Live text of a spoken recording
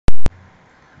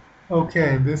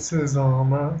Okay, this is a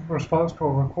response to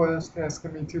a request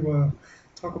asking me to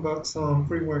talk about some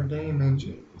freeware game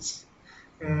engines,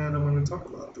 and I'm going to talk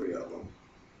about three of them.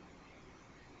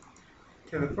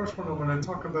 Okay, the first one I'm going to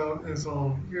talk about is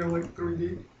Irrlicht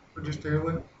 3D, or just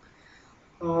Irrlicht.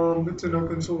 It's an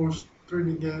open source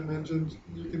 3D game engine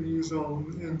you can use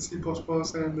in C++ and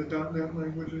the .NET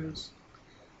languages.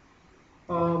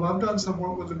 I've done some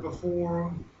work with it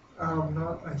before. I'm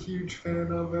not a huge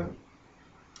fan of it,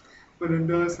 but it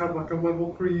does have like a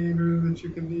level creator that you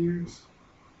can use.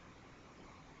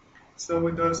 So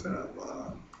it does have,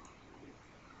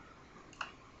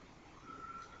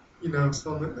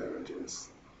 some advantages.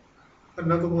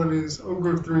 Another one is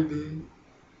Ogre 3D,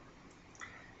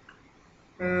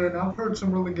 and I've heard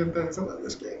some really good things about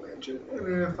this game engine.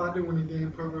 And if I do any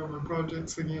game programming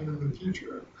projects again in the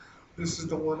future, this is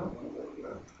the one I'm going to work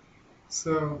with.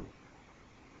 So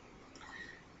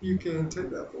you can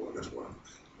take that forward as well.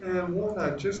 And one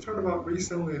I just heard about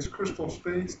recently is Crystal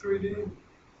Space 3D,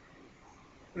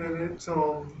 and it's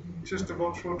just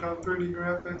devotes real-time 3D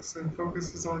graphics and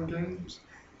focuses on games.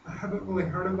 I haven't really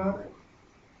heard about it,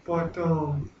 but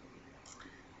I'm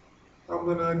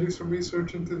gonna do some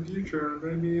research into the future.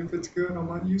 Maybe if it's good, I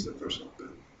might use it for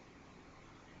something.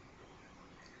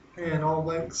 And all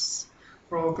links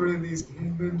for all three of these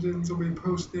game engines will be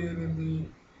posted in the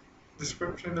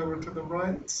description over to the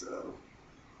right. So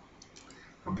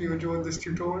hope you enjoyed this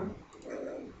tutorial.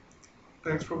 And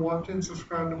thanks for watching.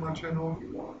 Subscribe to my channel if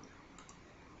you want.